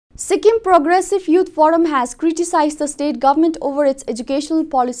Sikkim Progressive Youth Forum has criticized the state government over its educational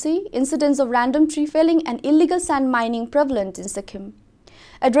policy, incidents of random tree felling and illegal sand mining prevalent in Sikkim.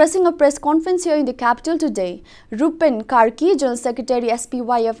 Addressing a press conference here in the capital today, Rupen Karki, General Secretary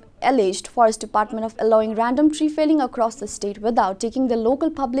SPYF, alleged Forest Department of allowing random tree felling across the state without taking the local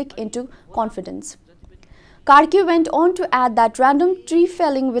public into confidence. Karki went on to add that random tree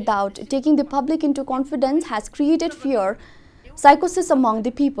felling without taking the public into confidence has created fear, psychosis among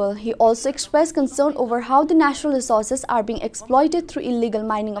the people. He also expressed concern over how the natural resources are being exploited through illegal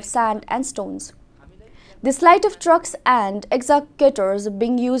mining of sand and stones. The sight of trucks and excavators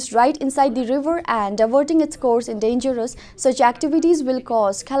being used right inside the river and diverting its course in dangerous such activities will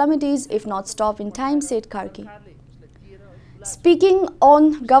cause calamities if not stopped in time, said Karki. Speaking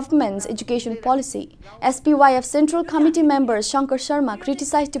on government's education policy, SPYF Central Committee member Shankar Sharma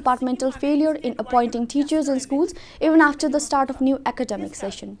criticized departmental failure in appointing teachers in schools even after the start of new academic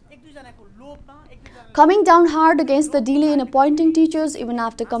session. Coming down hard against the delay in appointing teachers even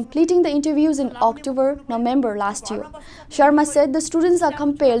after completing the interviews in October-November last year, Sharma said the students are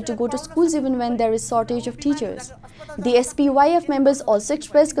compelled to go to schools even when there is shortage of teachers. The SPYF members also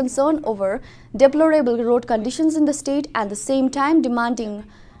expressed concern over deplorable road conditions in the state at the same time demanding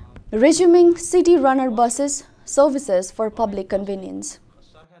resuming city runner buses services for public convenience.